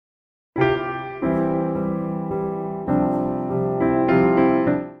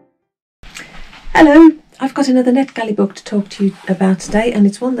Hello, I've got another Netgalley book to talk to you about today, and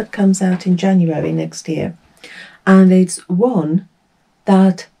it's one that comes out in January next year. And it's one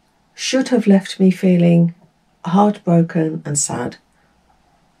that should have left me feeling heartbroken and sad,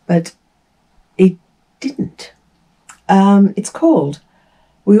 but it didn't. It's called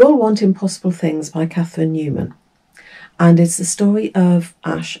We All Want Impossible Things by Catherine Newman. And it's the story of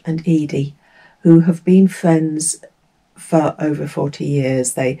Ash and Edie, who have been friends for over 40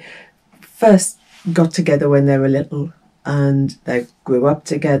 years. They first got together when they were little, and they grew up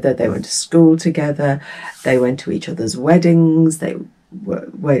together. They went to school together. They went to each other's weddings. They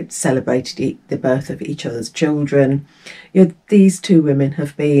celebrated the birth of each other's children. These two women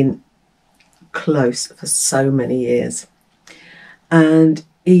have been close for so many years. And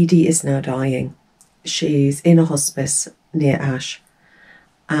Edie is now dying. She's in a hospice near Ash,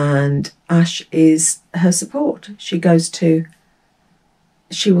 and Ash is her support. She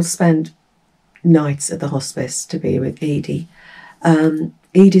will spend nights at the hospice to be with Edie.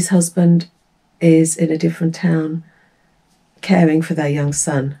 Edie's husband is in a different town caring for their young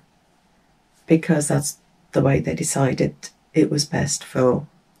son, because that's the way they decided it was best for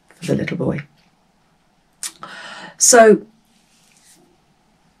the little boy. So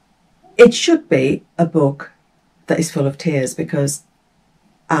it should be a book that is full of tears, because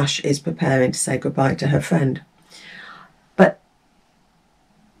Ash is preparing to say goodbye to her friend. But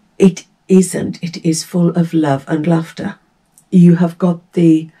it isn't. It is full of love and laughter. You have got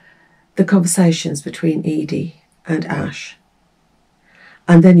the conversations between Edie and Ash.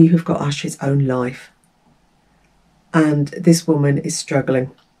 And then you have got Ash's own life. And this woman is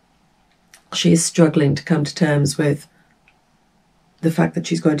struggling. She is struggling to come to terms with the fact that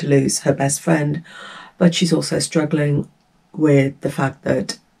she's going to lose her best friend, but she's also struggling with the fact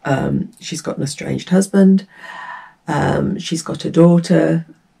that she's got an estranged husband. She's got a daughter,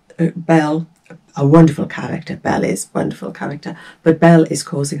 Belle, a wonderful character. Belle is a wonderful character, but Belle is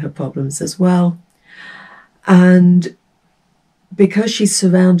causing her problems as well. And because she's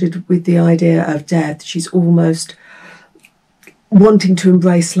surrounded with the idea of death, she's almost wanting to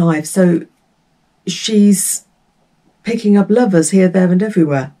embrace life. So she's picking up lovers here, there and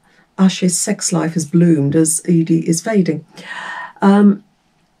everywhere. Ash's sex life has bloomed as Edie is fading. Ash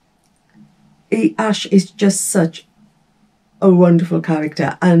is just such a wonderful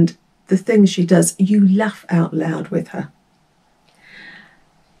character, and the things she does, you laugh out loud with her.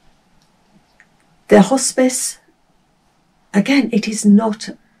 The hospice, again, it is not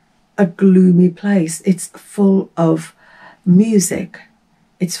a gloomy place. It's full of music.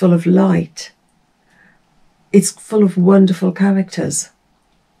 It's full of light. It's full of wonderful characters.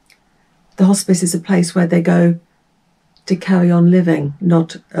 The hospice is a place where they go to carry on living,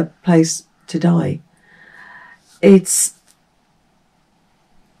 not a place to die. It's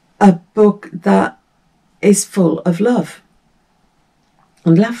a book that is full of love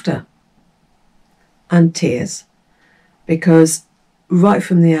and laughter and tears, because right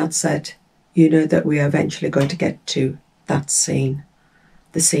from the outset, you know that we are eventually going to get to that scene,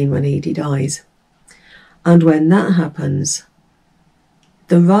 the scene when Edie dies. And when that happens,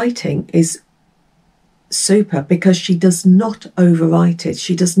 the writing is super, because she does not overwrite it.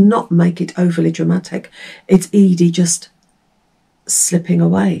 She does not make it overly dramatic. It's Edie just slipping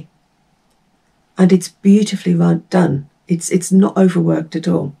away. And it's beautifully done. It's not overworked at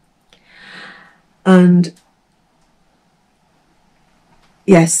all. And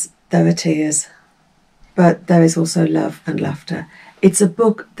yes, there are tears, but there is also love and laughter. It's a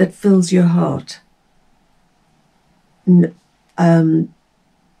book that fills your heart.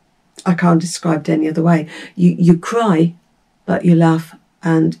 I can't describe it any other way. You cry, but you laugh,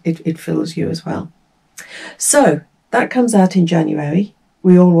 and it fills you as well. So that comes out in January.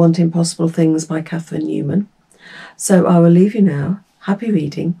 We All Want Impossible Things by Catherine Newman. So I will leave you now. Happy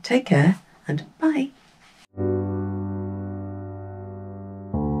reading. Take care, and bye.